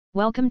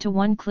Welcome to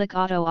One Click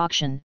Auto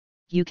Auction.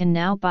 You can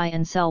now buy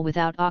and sell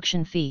without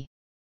auction fee.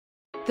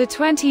 The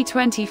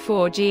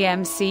 2024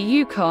 GMC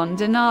Yukon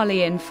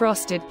Denali in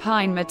Frosted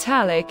Pine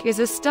Metallic is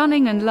a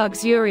stunning and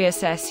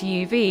luxurious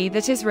SUV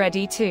that is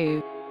ready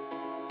to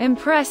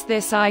impress.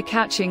 This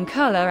eye-catching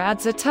color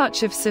adds a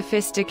touch of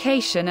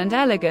sophistication and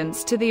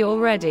elegance to the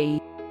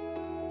already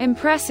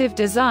impressive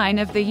design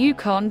of the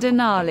Yukon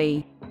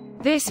Denali.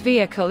 This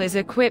vehicle is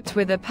equipped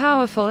with a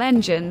powerful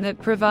engine that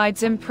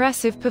provides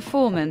impressive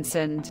performance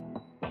and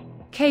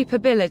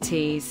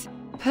capabilities.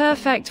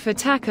 Perfect for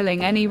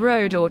tackling any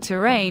road or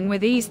terrain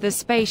with ease, the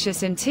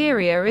spacious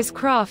interior is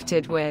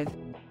crafted with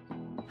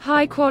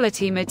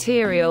high-quality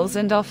materials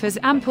and offers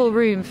ample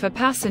room for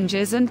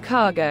passengers and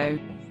cargo.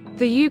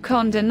 The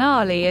Yukon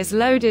Denali is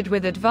loaded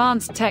with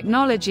advanced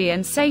technology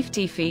and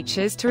safety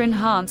features to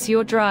enhance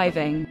your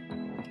driving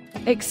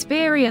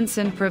experience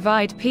and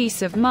provide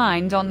peace of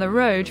mind on the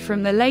road,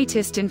 from the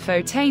latest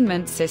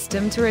infotainment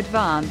system to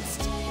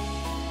advanced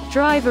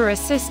driver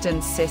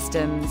assistance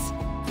systems.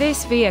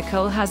 This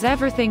vehicle has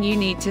everything you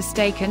need to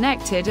stay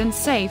connected and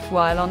safe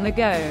while on the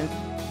go.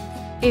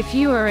 If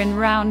you are in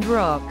Round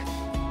Rock,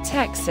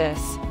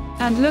 Texas,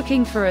 and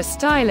looking for a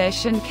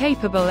stylish and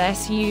capable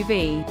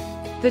SUV,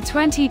 the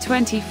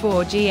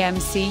 2024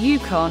 GMC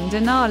Yukon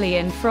Denali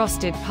in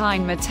Frosted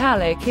Pine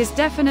Metallic is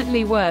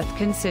definitely worth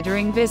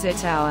considering.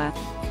 Visit our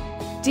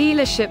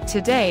dealership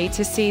today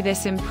to see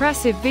this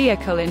impressive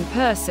vehicle in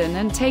person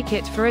and take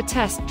it for a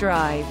test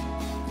drive.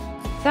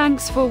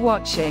 Thanks for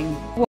watching.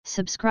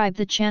 Subscribe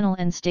the channel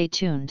and stay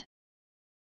tuned.